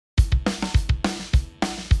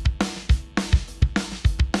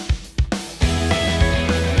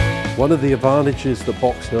One of the advantages that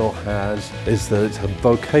Boxhill has is that it's a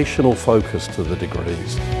vocational focus to the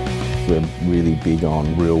degrees. We're really big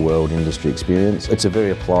on real-world industry experience. It's a very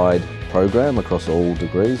applied program across all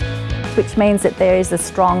degrees. Which means that there is a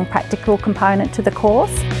strong practical component to the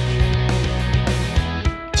course.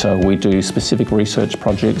 So we do specific research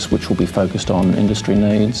projects which will be focused on industry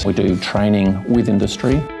needs. We do training with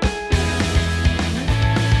industry.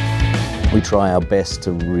 We try our best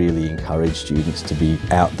to really encourage students to be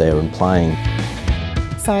out there and playing.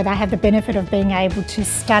 So they have the benefit of being able to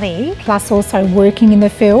study, plus also working in the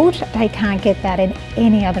field. They can't get that in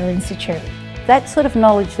any other institute. That sort of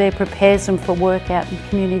knowledge there prepares them for work out in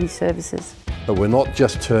community services. But we're not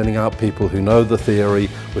just turning out people who know the theory,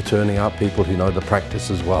 we're turning out people who know the practice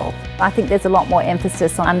as well. I think there's a lot more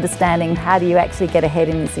emphasis on understanding how do you actually get ahead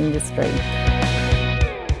in this industry.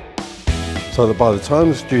 So that by the time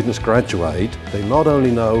the students graduate, they not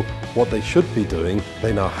only know what they should be doing,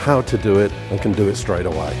 they know how to do it and can do it straight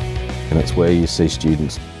away. And it's where you see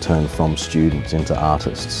students turn from students into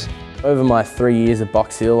artists. Over my 3 years at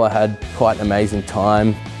Box Hill, I had quite an amazing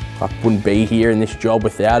time. I wouldn't be here in this job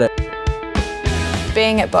without it.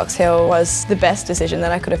 Being at Box Hill was the best decision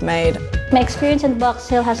that I could have made. My experience at Box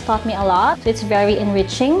Hill has taught me a lot. It's very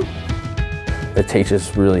enriching. The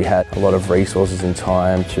teachers really had a lot of resources and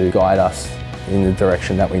time to guide us in the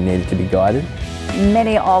direction that we needed to be guided.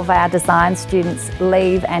 Many of our design students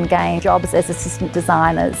leave and gain jobs as assistant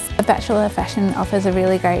designers. A Bachelor of Fashion offers a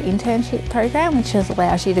really great internship program which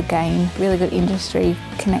allows you to gain really good industry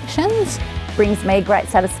connections. Brings me great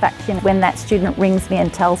satisfaction when that student rings me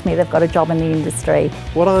and tells me they've got a job in the industry.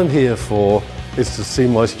 What I'm here for is to see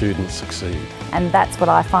my students succeed. And that's what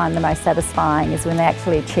I find the most satisfying, is when they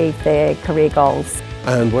actually achieve their career goals.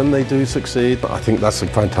 And when they do succeed, I think that's a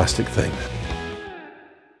fantastic thing.